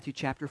light. Matthew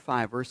chapter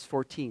 5, verse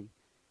 14.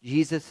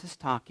 Jesus is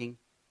talking.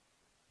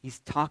 He's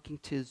talking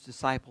to his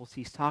disciples.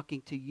 He's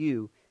talking to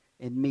you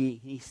and me.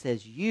 He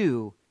says,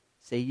 you,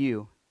 say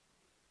you,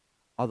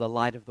 are the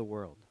light of the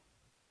world.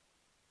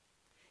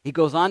 He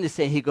goes on to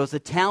say, a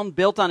town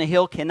built on a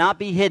hill cannot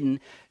be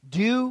hidden.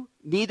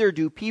 Neither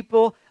do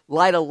people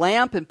light a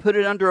lamp and put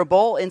it under a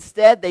bowl.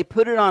 Instead, they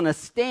put it on a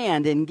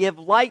stand and give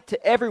light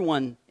to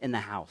everyone in the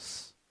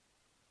house.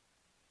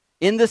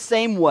 In the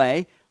same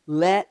way,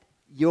 let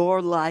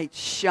your light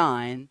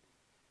shine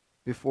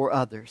before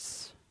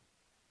others,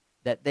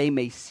 that they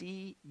may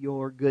see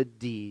your good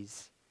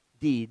deeds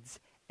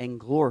and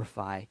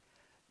glorify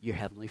your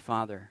heavenly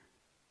Father.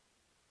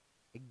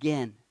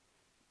 Again,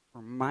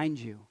 remind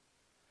you,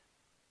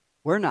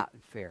 we're not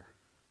unfair.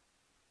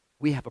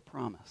 We have a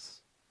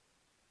promise.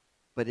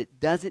 But it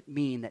doesn't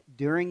mean that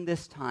during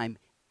this time,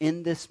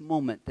 in this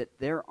moment, that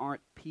there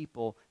aren't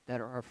people that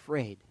are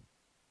afraid,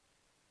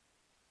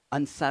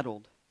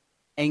 unsettled,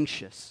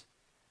 anxious.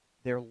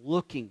 They're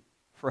looking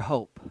for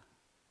hope.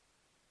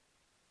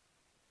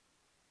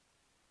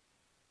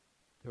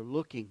 They're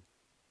looking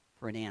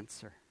for an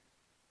answer.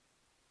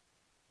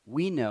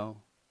 We know,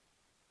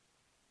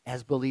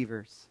 as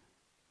believers,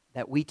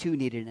 that we too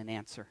needed an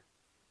answer.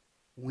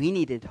 We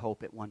needed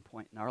hope at one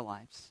point in our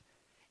lives.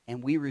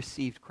 And we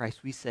received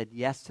Christ. We said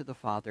yes to the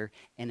Father,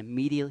 and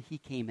immediately He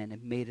came in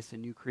and made us a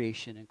new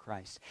creation in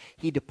Christ.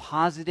 He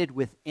deposited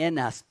within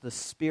us the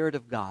Spirit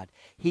of God.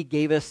 He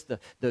gave us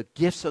the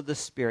gifts of the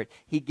Spirit.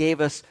 He gave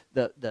us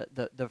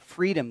the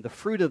freedom, the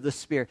fruit of the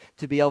Spirit,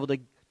 to be able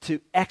to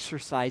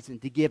exercise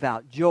and to give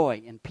out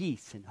joy and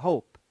peace and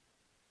hope.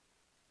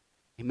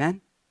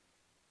 Amen?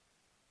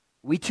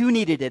 We too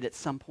needed it at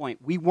some point.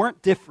 We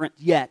weren't different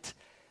yet.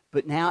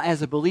 But now,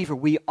 as a believer,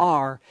 we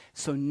are.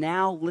 So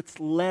now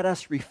let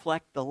us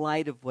reflect the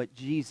light of what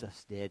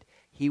Jesus did.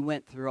 He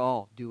went through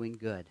all doing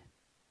good,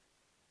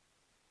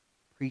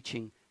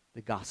 preaching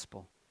the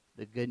gospel,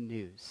 the good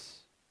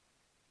news.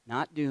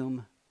 Not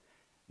doom,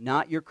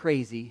 not you're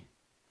crazy,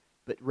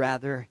 but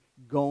rather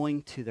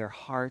going to their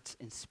hearts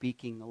and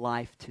speaking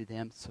life to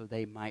them so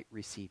they might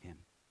receive Him.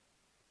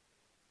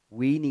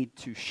 We need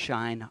to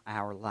shine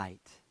our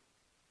light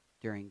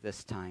during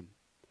this time.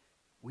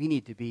 We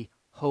need to be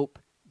hope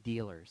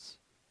dealers.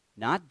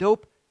 Not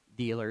dope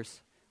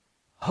dealers.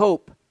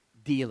 Hope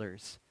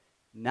dealers.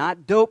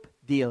 Not dope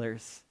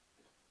dealers.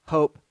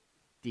 Hope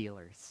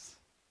dealers.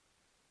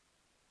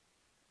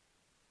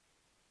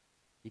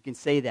 You can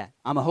say that.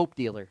 I'm a hope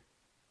dealer.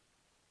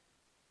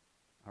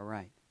 All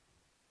right.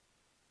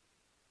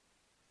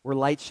 We're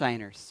light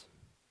shiners.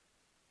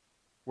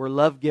 We're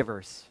love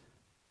givers.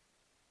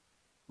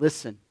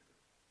 Listen,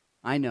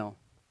 I know.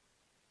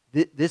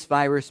 This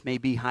virus may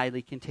be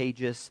highly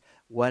contagious,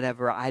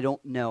 whatever. I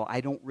don't know. I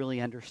don't really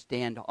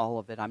understand all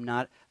of it. I'm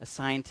not a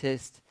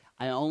scientist.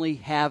 I only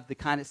have the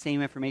kind of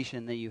same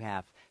information that you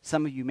have.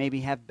 Some of you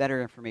maybe have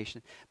better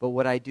information. But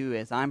what I do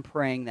is I'm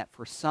praying that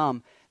for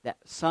some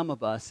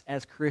of us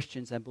as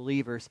Christians and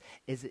believers,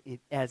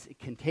 as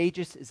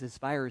contagious as this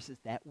virus is,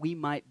 that we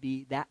might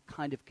be that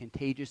kind of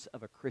contagious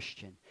of a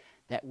Christian,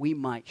 that we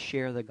might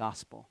share the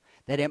gospel.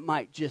 That it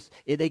might just,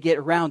 they get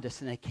around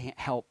us and they can't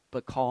help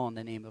but call on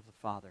the name of the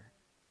Father.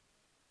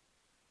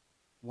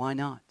 Why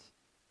not?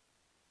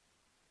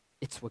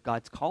 It's what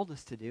God's called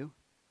us to do.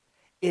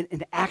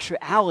 In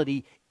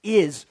actuality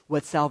is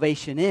what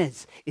salvation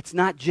is. It's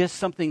not just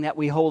something that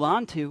we hold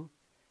on to.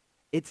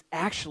 It's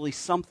actually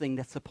something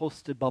that's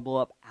supposed to bubble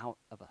up out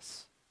of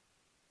us.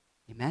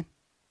 Amen?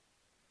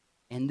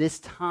 In this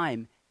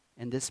time,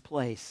 in this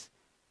place,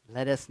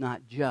 let us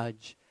not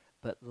judge,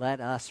 but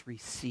let us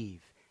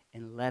receive.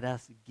 And let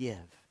us give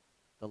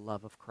the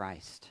love of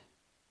Christ.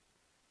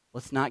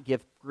 Let's not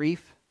give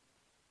grief.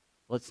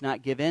 Let's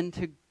not give in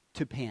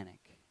to panic.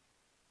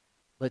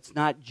 Let's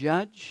not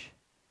judge.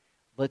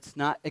 Let's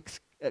not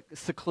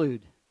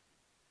seclude.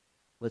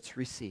 Let's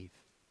receive.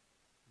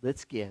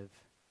 Let's give.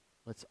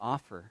 Let's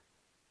offer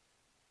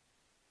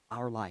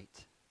our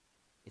light.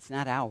 It's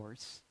not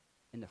ours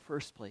in the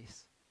first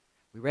place.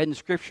 We read in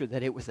Scripture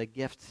that it was a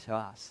gift to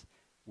us.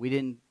 We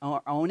didn't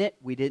own it.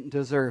 We didn't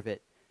deserve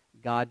it.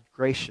 God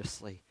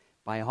graciously,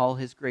 by all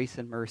His grace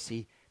and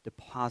mercy,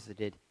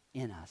 deposited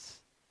in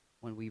us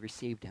when we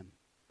received Him.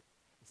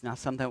 It's not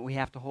something that we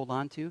have to hold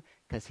on to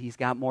because He's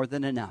got more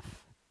than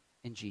enough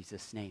in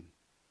Jesus' name.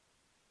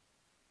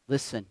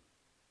 Listen,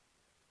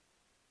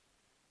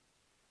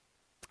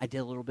 I did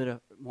a little bit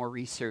of more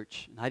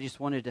research, and I just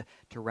wanted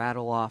to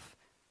rattle off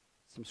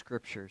some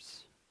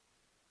scriptures.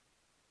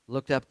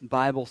 Looked up in the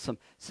Bible some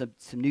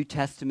New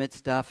Testament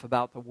stuff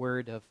about the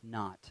word of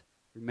not.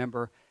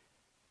 Remember,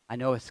 I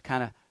know I'm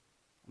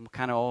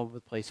kind of all over the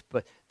place,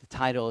 but the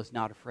title is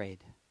Not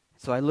Afraid.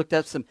 So I looked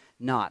up some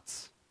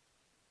nots.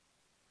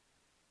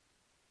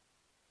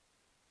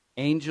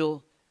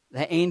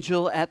 The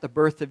angel at the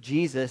birth of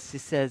Jesus, he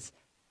says,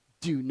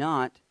 do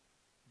not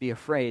be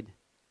afraid.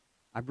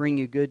 I bring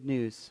you good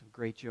news of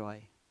great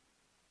joy.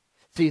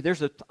 See,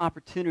 there's an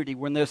opportunity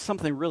when there's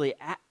something really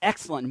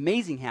excellent,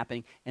 amazing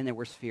happening, and there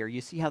was fear. You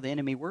see how the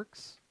enemy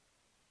works?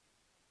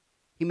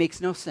 He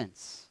makes no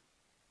sense.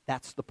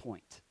 That's the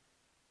point.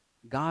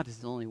 God is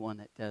the only one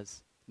that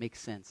does make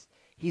sense.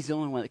 He's the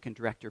only one that can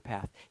direct your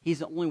path. He's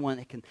the only one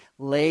that can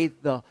lay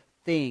the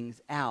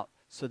things out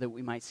so that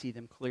we might see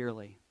them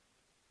clearly.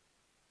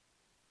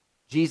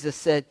 Jesus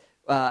said,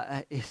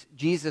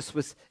 Jesus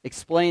was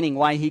explaining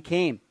why he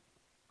came.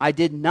 I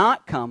did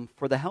not come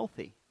for the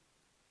healthy.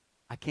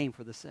 I came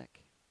for the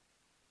sick.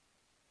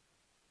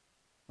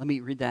 Let me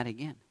read that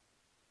again.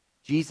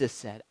 Jesus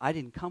said, I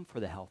didn't come for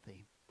the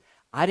healthy.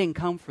 I didn't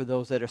come for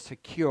those that are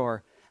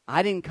secure.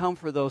 I didn't come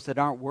for those that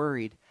aren't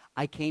worried.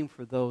 I came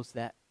for those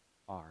that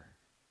are.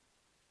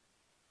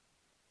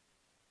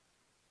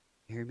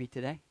 You hear me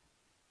today?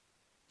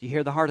 Do you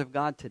hear the heart of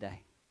God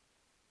today?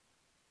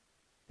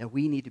 That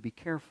we need to be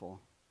careful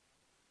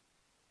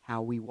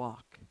how we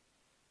walk.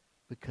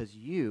 Because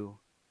you,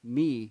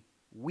 me,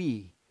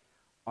 we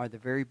are the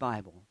very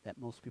Bible that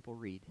most people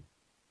read.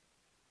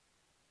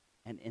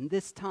 And in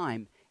this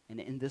time and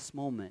in this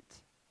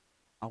moment,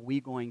 are we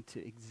going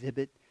to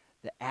exhibit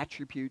the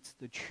attributes,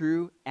 the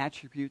true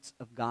attributes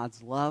of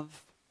God's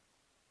love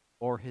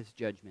or His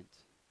judgment?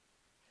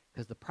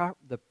 Because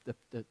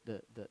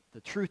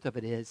the truth of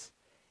it is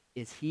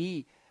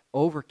He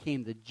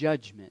overcame the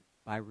judgment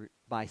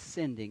by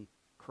sending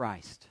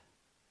Christ.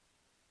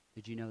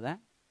 Did you know that?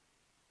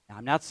 Now,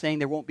 I'm not saying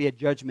there won't be a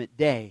judgment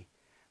day,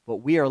 but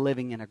we are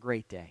living in a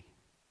great day.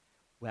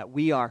 That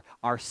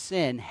our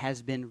sin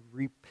has been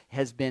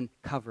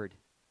covered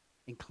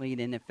and clean.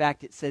 And in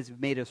fact, it says it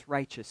made us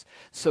righteous.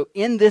 So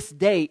in this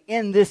day,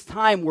 in this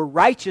time where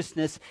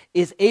righteousness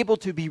is able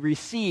to be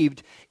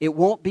received, it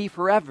won't be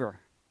forever.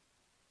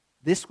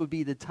 This would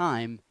be the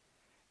time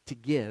to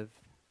give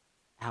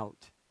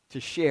out,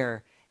 to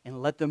share,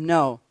 and let them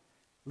know,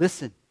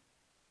 listen,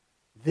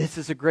 this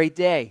is a great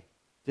day.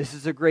 This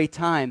is a great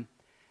time.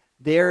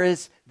 There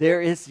is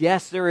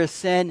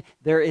sin,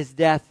 there is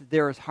death,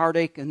 there is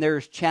heartache, and there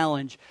is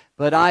challenge.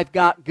 But I've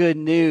got good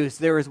news.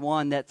 There is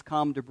one that's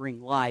come to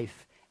bring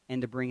life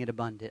and to bring it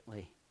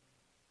abundantly.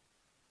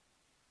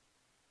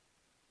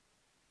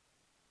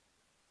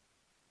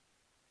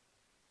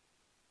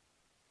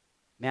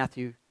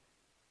 Matthew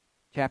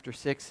chapter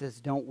 6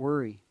 says, don't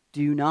worry.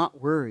 Do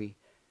not worry.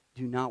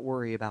 Do not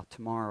worry about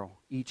tomorrow.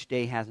 Each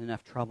day has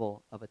enough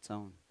trouble of its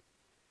own.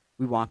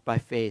 We walk by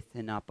faith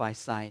and not by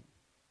sight.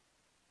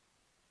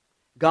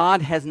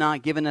 God has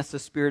not given us a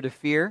spirit of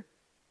fear.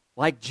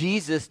 Like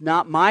Jesus,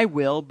 not my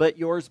will, but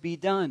yours be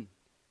done.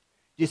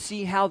 You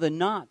see how the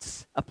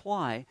knots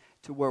apply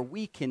to where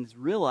we can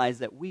realize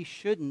that we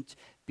shouldn't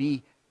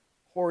be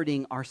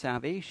hoarding our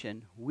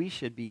salvation. We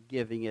should be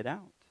giving it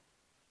out.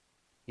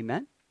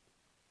 Amen?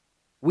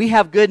 We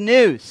have good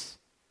news.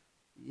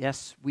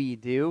 Yes, we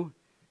do.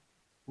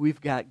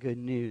 We've got good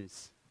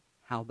news.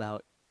 How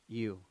about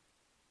you?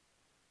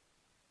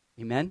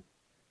 Amen?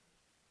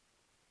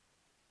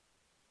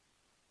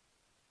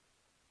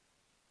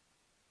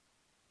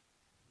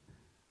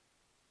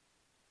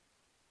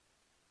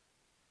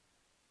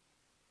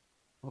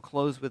 We'll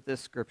close with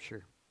this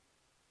scripture.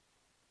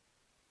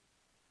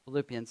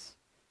 Philippians.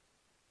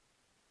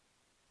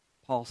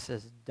 Paul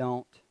says,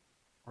 do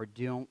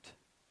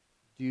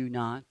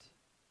not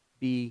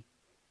be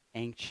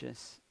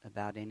anxious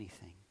about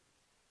anything.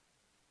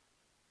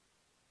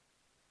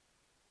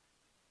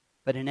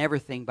 But in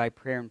everything, by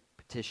prayer and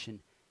petition,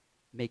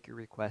 make your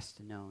requests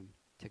known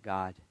to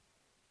God.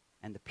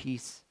 And the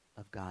peace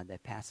of God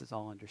that passes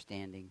all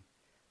understanding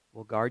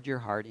will guard your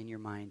heart and your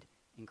mind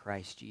in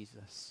Christ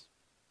Jesus.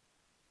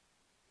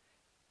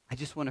 I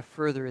just want to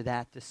further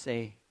that to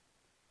say,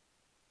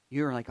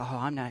 you're like, oh,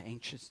 I'm not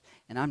anxious,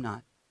 and I'm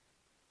not.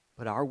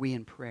 But are we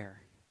in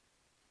prayer?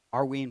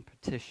 Are we in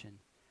petition?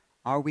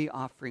 Are we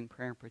offering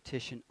prayer and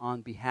petition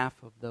on behalf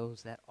of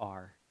those that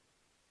are?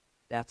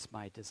 That's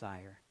my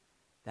desire.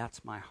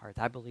 That's my heart.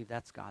 I believe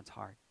that's God's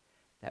heart,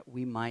 that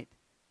we might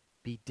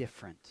be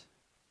different,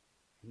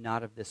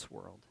 not of this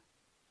world.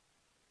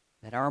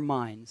 That our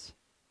minds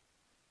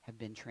have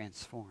been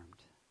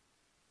transformed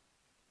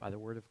by the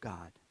Word of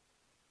God,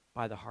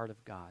 by the heart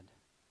of God,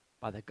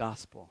 by the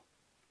gospel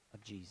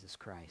of Jesus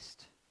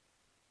Christ.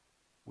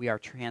 We are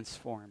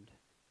transformed.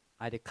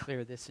 I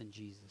declare this in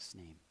Jesus'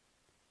 name.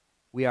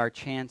 We are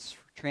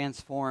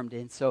transformed.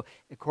 And so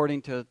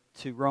according to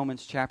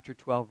Romans chapter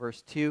 12,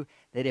 verse 2,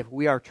 that if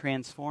we are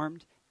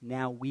transformed,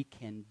 now we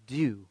can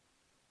do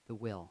the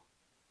will,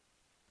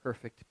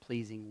 perfect,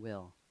 pleasing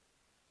will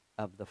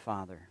of the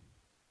Father.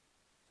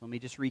 So let me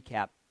just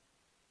recap.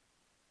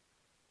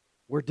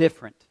 We're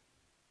different.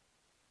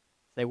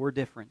 Say, we're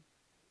different.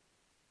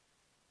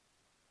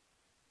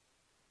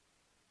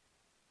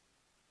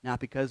 Now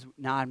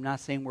I'm not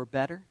saying we're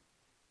better.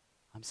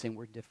 I'm saying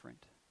we're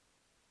different.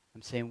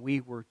 I'm saying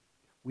we're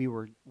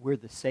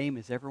the same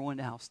as everyone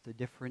else. The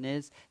difference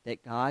is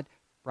that God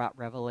brought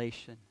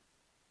revelation.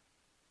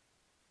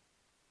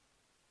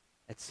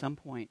 At some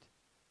point,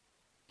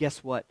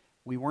 guess what?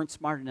 We weren't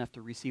smart enough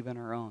to receive on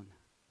our own.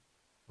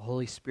 The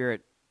Holy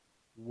Spirit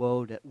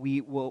wooed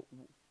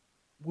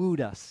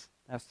us.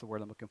 That's the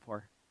word I'm looking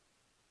for.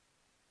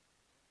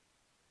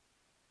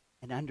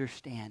 And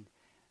understand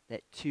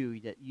that too,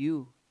 that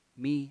you,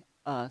 me,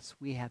 us,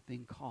 we have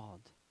been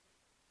called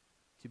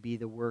to be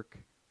the work,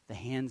 the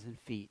hands and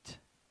feet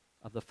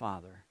of the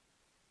Father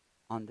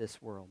on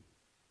this world.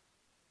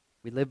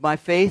 We live by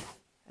faith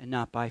and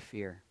not by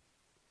fear.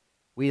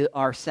 We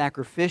are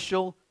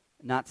sacrificial,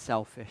 not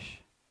selfish.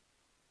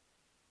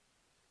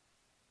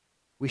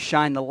 We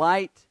shine the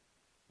light.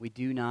 We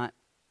do not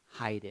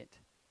hide it.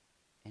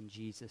 In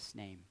Jesus'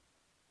 name.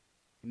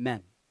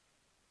 Amen.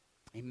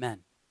 Amen.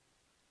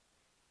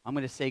 I'm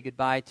going to say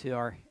goodbye to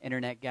our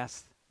internet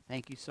guests.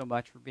 Thank you so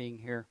much for being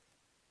here.